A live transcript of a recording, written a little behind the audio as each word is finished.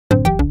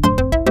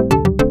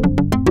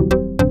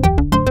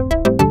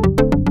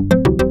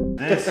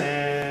this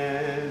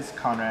is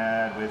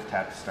Conrad with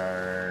Tap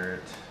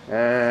Start.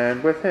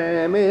 And with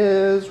him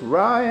is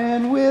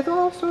Ryan with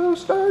also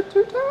Start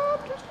to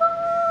Tap to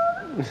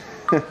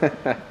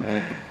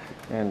Start.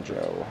 And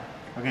Joe.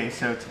 Okay,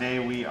 so today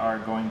we are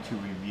going to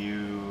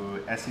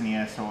review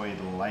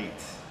SNES Lite.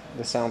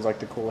 This sounds like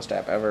the coolest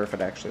app ever if it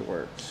actually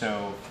works.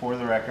 So, for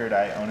the record,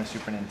 I own a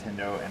Super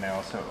Nintendo and I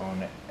also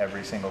own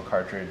every single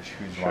cartridge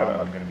whose ROM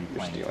I'm going to be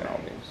playing. You're stealing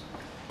all these.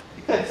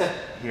 Because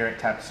here at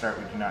Tap Start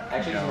we do not condone...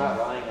 Actually, he's not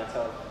lying, that's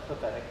how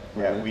pathetic.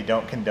 Yeah, we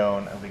don't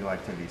condone illegal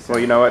activities. So. Well,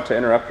 you know what, to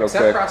interrupt real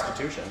quick. Except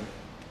prostitution.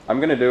 I'm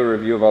going to do a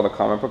review of all the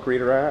comic book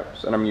reader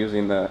apps, and I'm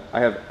using I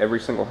have every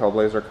single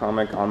Hellblazer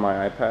comic on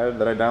my iPad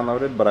that I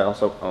downloaded, but I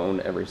also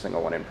own every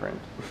single one in print.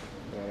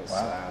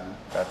 Wow,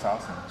 that's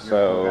awesome.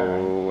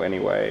 So,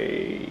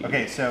 anyway...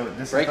 Okay, so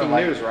this Breaking is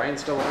the news,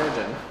 Ryan's still a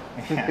virgin.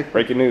 Yeah.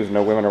 Breaking news,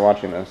 no women are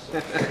watching this.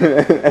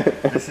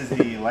 This is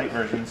the Lite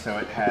version, so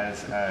it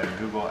has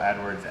Google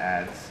AdWords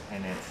ads,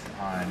 and it's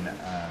on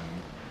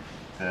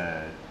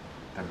the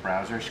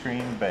browser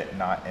screen, but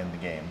not in the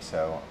game,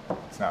 so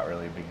it's not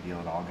really a big deal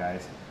at all,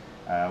 guys.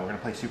 We're going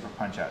to play Super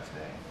Punch-Out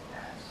today.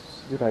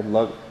 Dude, I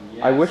love it.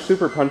 Yes. I wish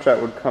Super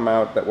Punch-Out would come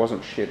out that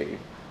wasn't shitty.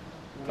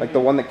 Like the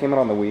one that came out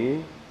on the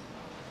Wii.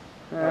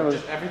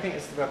 Just everything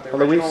is about the Well,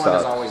 the original Wii one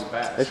is sucks. always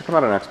best. They should come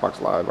out on Xbox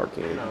Live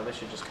Arcade. No, they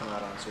should just come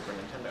out on Super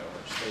Nintendo,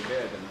 which they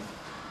did.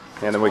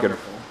 And then we could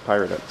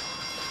pirate it.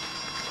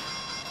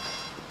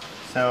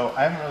 So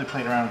I haven't really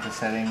played around with the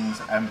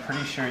settings. I'm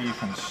pretty sure you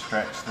can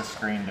stretch the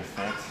screen to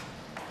fit,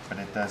 but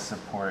it does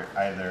support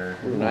either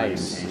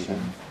orientation.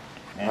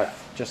 And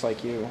Just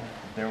like you.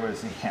 there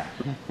was an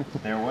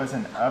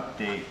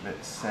update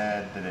that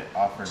said that it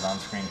offers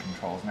on-screen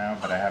controls now,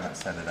 but I haven't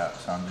set it up,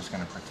 so I'm just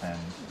going to pretend.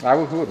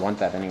 Who would want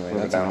that anyway?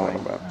 Move it down a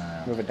little bit.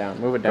 Move it down.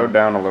 Move it down. Go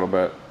down a little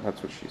bit.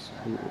 That's what she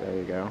said. Ooh, there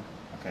you go.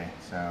 Okay,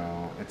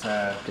 so it's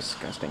a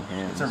Disgusting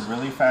hands. It's a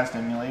really fast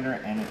emulator,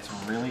 and it's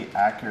really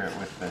accurate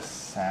with the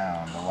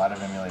sound. A lot of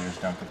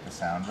emulators don't get the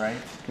sound right.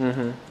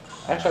 Mm-hmm.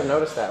 Actually, I've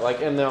noticed that.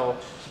 And they'll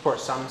support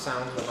some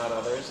sounds, but not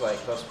others.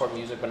 Like, they'll support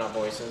music, but not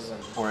voices.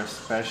 Or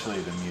especially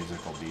the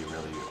music will be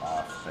really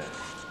off, but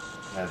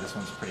yeah, this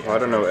one's pretty Well, I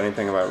don't know accurate.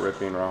 anything about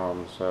ripping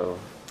ROMs, so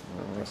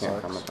I can't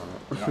sucks. comment on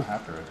You it. don't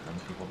have to rip them,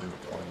 people do it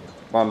for you.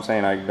 Well, I'm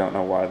saying I don't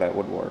know why that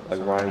would work. Like,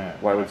 So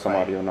why would some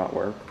fight. audio not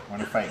work? I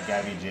want to fight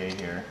Gabby J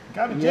here.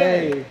 Gabby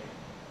J! Yay!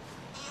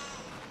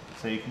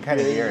 So you can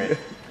kind of hear it.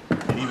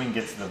 It even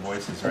gets the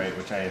voices right,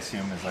 which I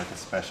assume is like a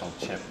special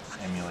chip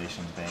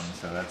emulation thing,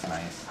 so that's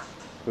nice.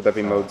 Would that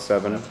be So Mode I'm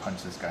 7? gonna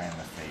punch this guy in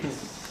the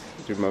face.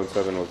 Dude, Mode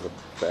 7 was the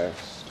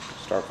best.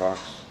 Star Fox,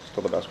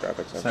 still the best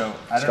graphics ever. So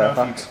I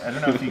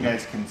don't know if you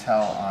guys can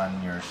tell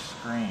on your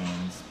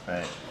screens,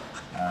 but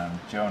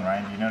Joe and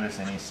Ryan, do you notice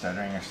any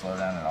stuttering or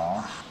slowdown at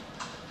all?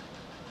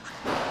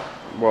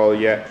 Well,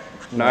 yeah.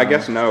 No, I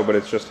guess no, but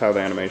it's just how the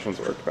animations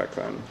worked back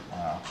then.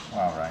 Wow,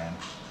 Ryan,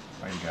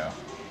 way to go.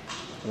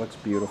 It looks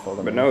beautiful.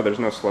 But no, there's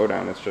no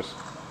slowdown. It's just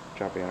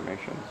choppy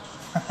animations.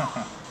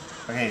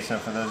 Okay, so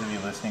for those of you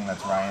listening,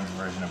 that's Ryan's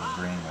version of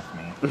agreeing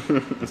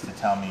with me, is to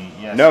tell me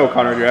yes. No, or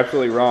Conrad, no. you're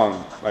absolutely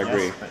wrong. I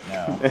agree. Yes, but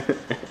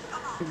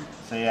no.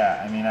 So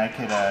yeah, I mean, I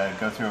could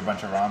go through a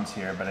bunch of ROMs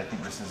here, but I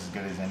think this is as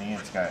good as any.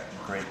 It's got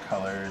great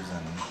colors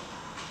and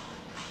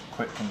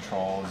quick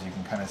controls. You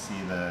can kind of see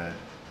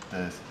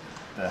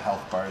the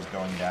health bars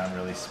going down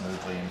really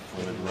smoothly and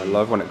fluidly. I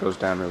love when it goes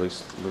down really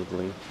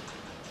smoothly.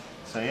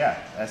 So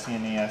yeah,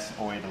 SNES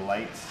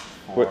Lite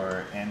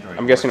for Android.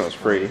 I'm guessing it works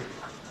was free.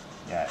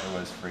 Yeah, it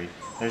was free.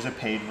 There's a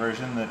paid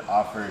version that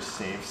offers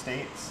save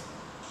states,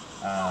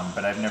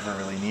 but I've never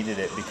really needed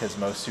it because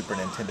most Super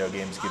Nintendo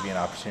games give you an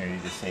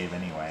opportunity to save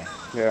anyway.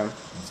 Yeah,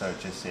 And so it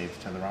just saves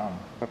to the ROM.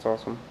 that's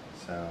awesome.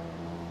 So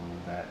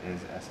that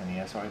is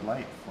SNES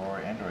Lite for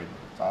Android.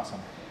 It's awesome.